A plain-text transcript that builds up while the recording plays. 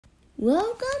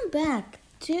Welcome back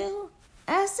to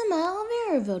SML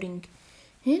Viewer Voting.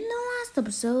 In the last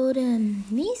episode,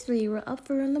 these three were up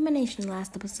for elimination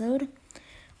last episode.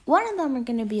 One of them are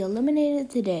going to be eliminated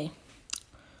today.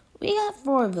 We got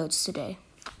 4 votes today.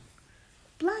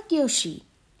 Black Yoshi.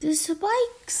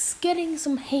 Despite getting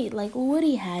some hate like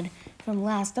Woody had from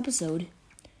last episode,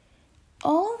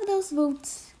 all of those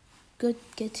votes could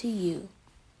get to you.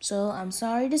 So I'm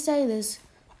sorry to say this,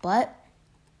 but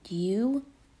you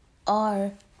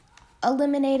are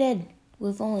eliminated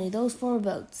with only those 4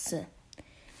 votes.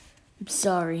 I'm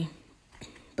sorry,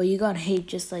 but you got hate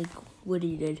just like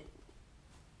Woody did.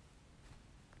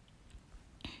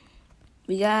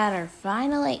 We got our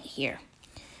final 8 here.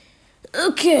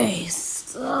 Okay,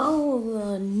 so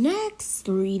the next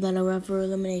 3 that are up for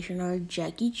elimination are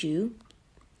Jackie Chu,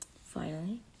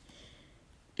 finally.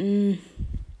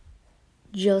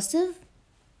 Joseph.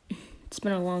 It's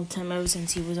been a long time ever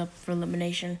since he was up for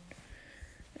elimination.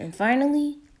 And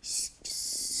finally,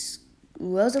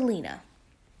 Rosalina.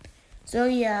 So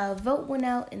yeah, vote went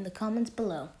out in the comments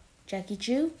below. Jackie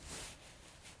Chu,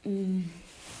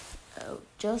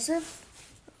 Joseph,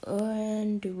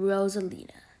 and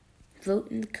Rosalina. Vote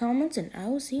in the comments and I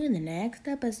will see you in the next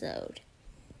episode.